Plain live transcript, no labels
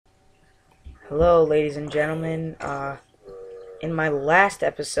Hello, ladies and gentlemen. In my last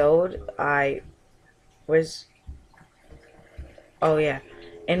episode, I was. Oh, yeah.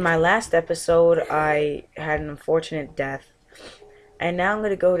 In my last episode, I had an unfortunate death. And now I'm going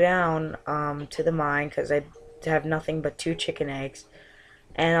to go down to the mine because I have nothing but 2 chicken eggs.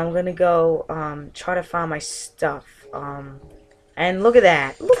 And I'm going to go try to find my stuff. And look at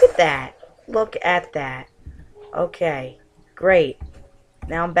that. Look at that. Look at that. Okay. Great.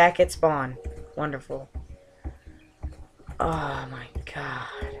 Now I'm back at spawn. Wonderful. Oh my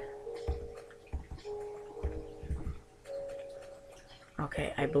god.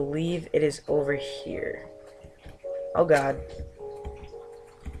 Okay, I believe it is over here. Oh god.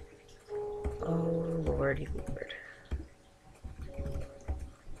 Oh lordy lord.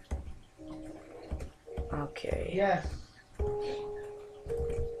 Okay. Yes.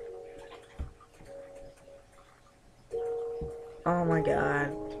 Oh my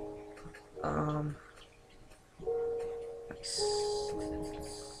god.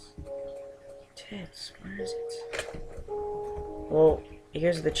 Tits, where is it? Well,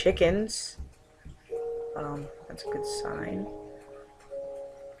 here's the chickens. That's a good sign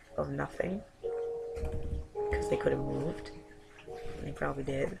of nothing. Because they could have moved. And they probably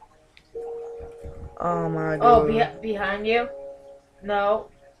did. Oh my god. Oh, behind you? No.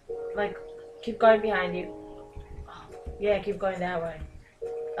 Like, keep going behind you. Oh, yeah, keep going that way.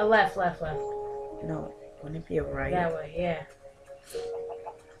 Left. No, wouldn't it be a right? That way, yeah.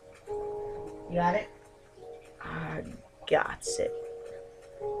 You got it? I got it.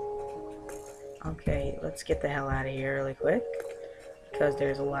 Okay, let's get the hell out of here really quick. Because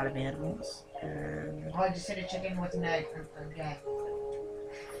there's a lot of animals. And... Oh, I just hit a chicken with an egg. Okay.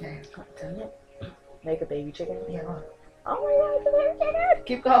 Okay. Make a baby chicken? Yeah, look. Oh my god, the baby chicken!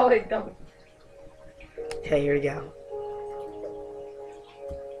 Keep going, go. Okay, here we go.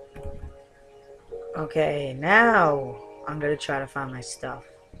 Okay, now I'm gonna try to find my stuff.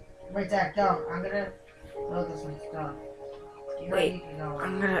 Wait, Zach, don't. I'm gonna load this one stuff. Wait, I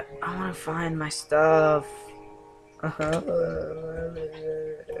wanna find my stuff.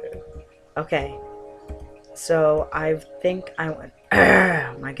 Okay, so I think I went.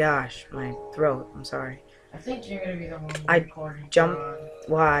 My gosh, my throat. I'm sorry. I think you're gonna be the one I recording. jumped.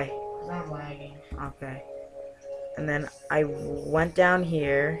 Why? Because I'm lagging. Okay. And then I went down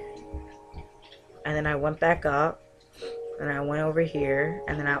here. And then I went back up. And I went over here.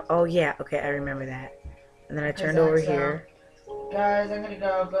 And then oh yeah, okay, I remember that. And then I turned over here. Guys, I'm gonna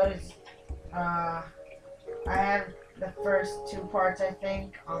go to, I have the first 2 parts, I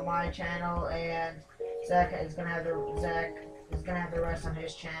think, on my channel, and Zach is gonna have the rest on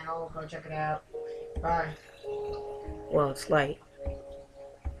his channel. Go check it out. Bye. Well, it's light.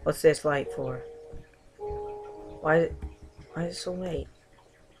 What's this light for? Why is it so late?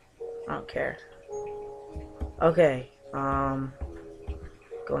 I don't care. Okay,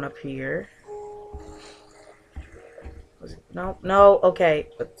 going up here. Was it? No, okay,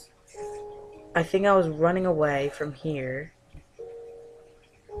 but I think I was running away from here.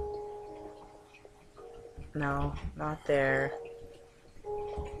 No, not there.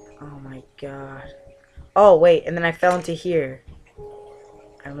 Oh my god. Oh, wait, and then I fell into here.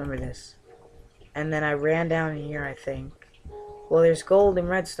 I remember this. And then I ran down here, I think. Well, there's gold and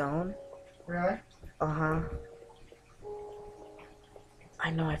redstone. Really? Uh-huh. I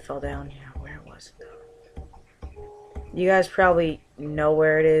know I fell down here. Where was it, though? You guys probably know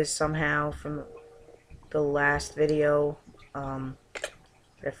where it is somehow from the last video. Did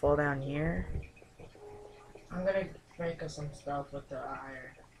I fall down here? I'm gonna make us some stuff with the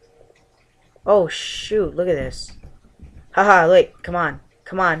iron. Oh, shoot. Look at this. Haha, wait. Come on.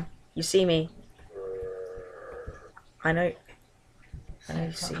 Come on. You see me. I know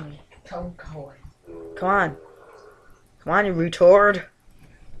you see me. Don't go in. Come on. Come on, you retard.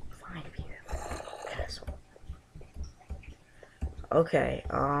 Fine, Peter. Asshole. Okay,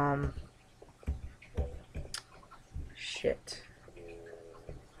 shit.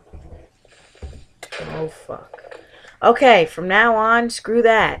 Oh, fuck. Okay, from now on, screw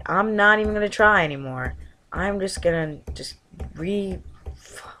that. I'm not even gonna try anymore. I'm just gonna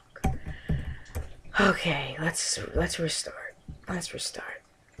fuck. Okay, let's restart. Let's restart.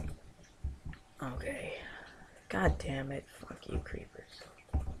 Okay. God damn it. Fuck you, creepers.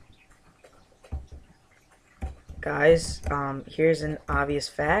 Guys, here's an obvious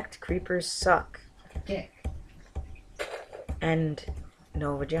fact. Creepers suck. Yeah. And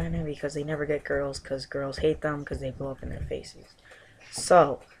no vagina because they never get girls because girls hate them because they blow up in their faces.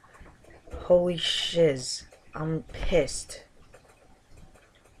 So, holy shiz. I'm pissed.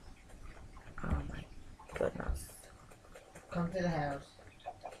 Oh my goodness. Come to the house.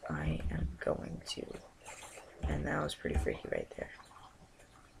 I am going to. And that was pretty freaky right there.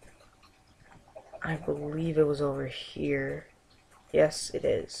 I believe it was over here. Yes, it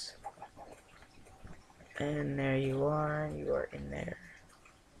is. And there you are. You are in there.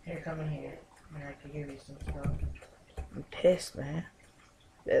 Here, come in here. And I can give you some stuff. I'm pissed, man.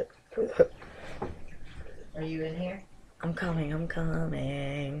 Are you in here? I'm coming, I'm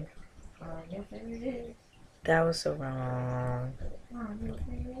coming. On your fingers. That was so wrong. On your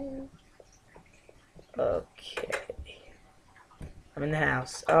fingers. Okay. I'm in the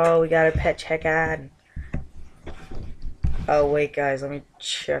house. Oh, we got a pet check ad. Oh, wait, guys. Let me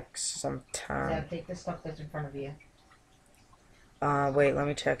check sometime. Zach, take the stuff that's in front of you. Wait. Let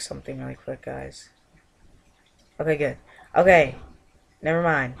me check something really quick, guys. Okay, good. Okay. Never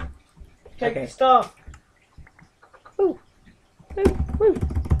mind. Take Okay. the stuff. Woo. Woo. Woo.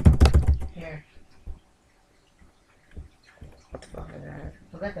 Here. What the fuck is that?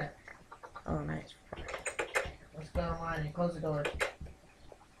 Look at that. Oh, nice. Let's go online and close the door.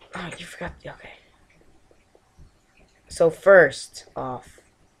 Oh, you forgot. Okay. So first off.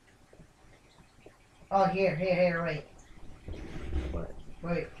 Oh, here, wait. What?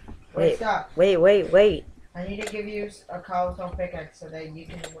 Wait, stop. Wait. I need to give you a cobblestone pickaxe so that you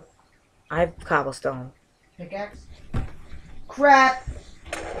can... I have cobblestone. Pickaxe? Crap!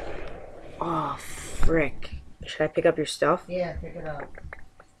 Oh, frick. Should I pick up your stuff? Yeah, pick it up.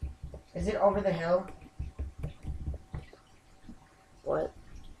 Is it over the hill? What?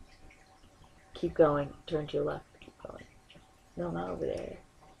 Keep going. Turn to your left. Keep going. No, not over there.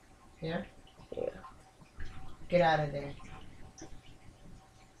 Yeah? Yeah. Get out of there.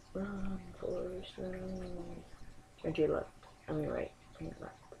 Run, Forrest, run. Turn to your left. I mean right. I mean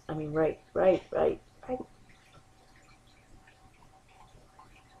left. I mean right.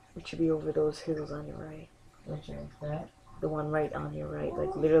 It should be over those hills on your right. Which is that? The one right on your right.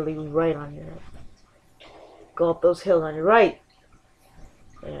 Like literally right on your right. Go up those hills on your right.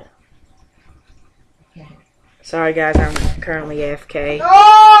 Yeah. Sorry guys, I'm currently AFK.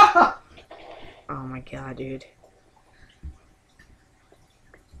 Oh! Oh my god, dude.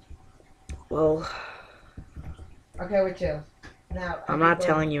 Well, Okay, we chill. Now, I'm not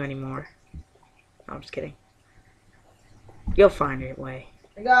telling you anymore. No, I'm just kidding. You'll find your way.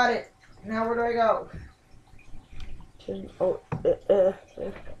 I got it. Now where do I go? What the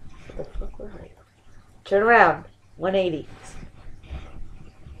fuck, where are you? Turn around. 180.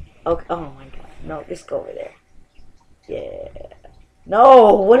 Okay. Oh my god. No, just go over there. Yeah.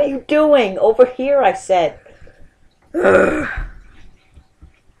 No, what are you doing? Over here, I said. Jeez.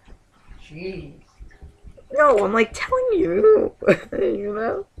 No, I'm like telling you. You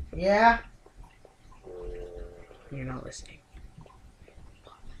know? Yeah? You're not listening.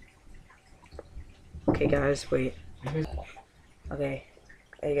 Okay, guys, wait. Okay.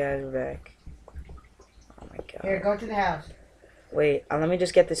 Hey, guys, we're back. Oh my god. Here, go to the house. Wait, let me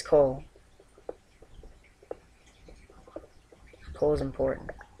just get this coal. Coal is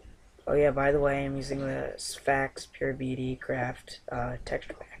important. Oh yeah, by the way, I'm using the Sfax Pure BD Craft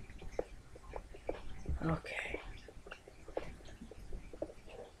texture pack. Okay.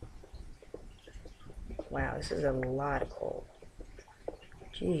 Wow, this is a lot of coal.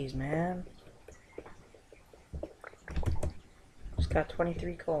 Jeez, man. Just got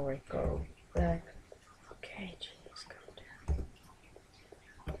 23 coal right there. Go back. Okay, jeez, calm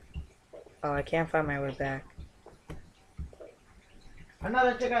down. Oh, I can't find my way back.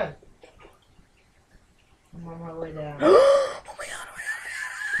 Another chicken. I'm on my way down. Oh my god,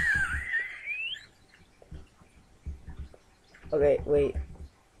 Okay, wait.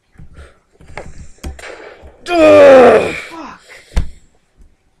 Fuck.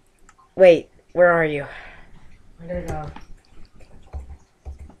 Wait, where are you? I gotta go.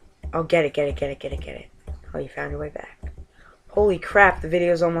 Oh, get it. Oh, you found your way back. Holy crap, the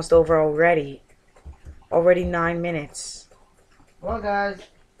video's almost over already. Already 9 minutes. Well, guys,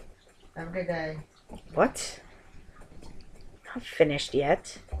 have a good day. What? Not finished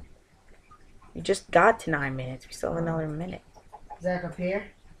yet. You just got to 9 minutes. We still have another minute. Zach, up here?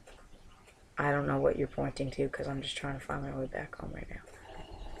 I don't know what you're pointing to because I'm just trying to find my way back home right now.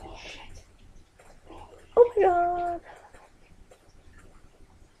 Oh my god.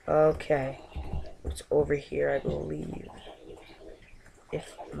 Okay. It's over here, I believe.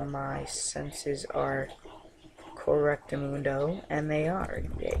 If my senses are correctamundo, and they are.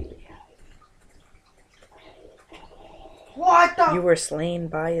 Yay. What the? You were slain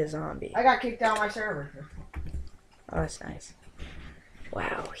by a zombie. I got kicked out of my server. Oh, that's nice.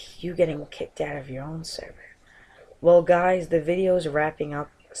 Wow, you getting kicked out of your own server. Well, guys, the video is wrapping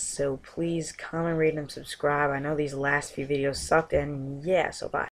up, so please comment, rate, and subscribe. I know these last few videos sucked, and yeah, so bye.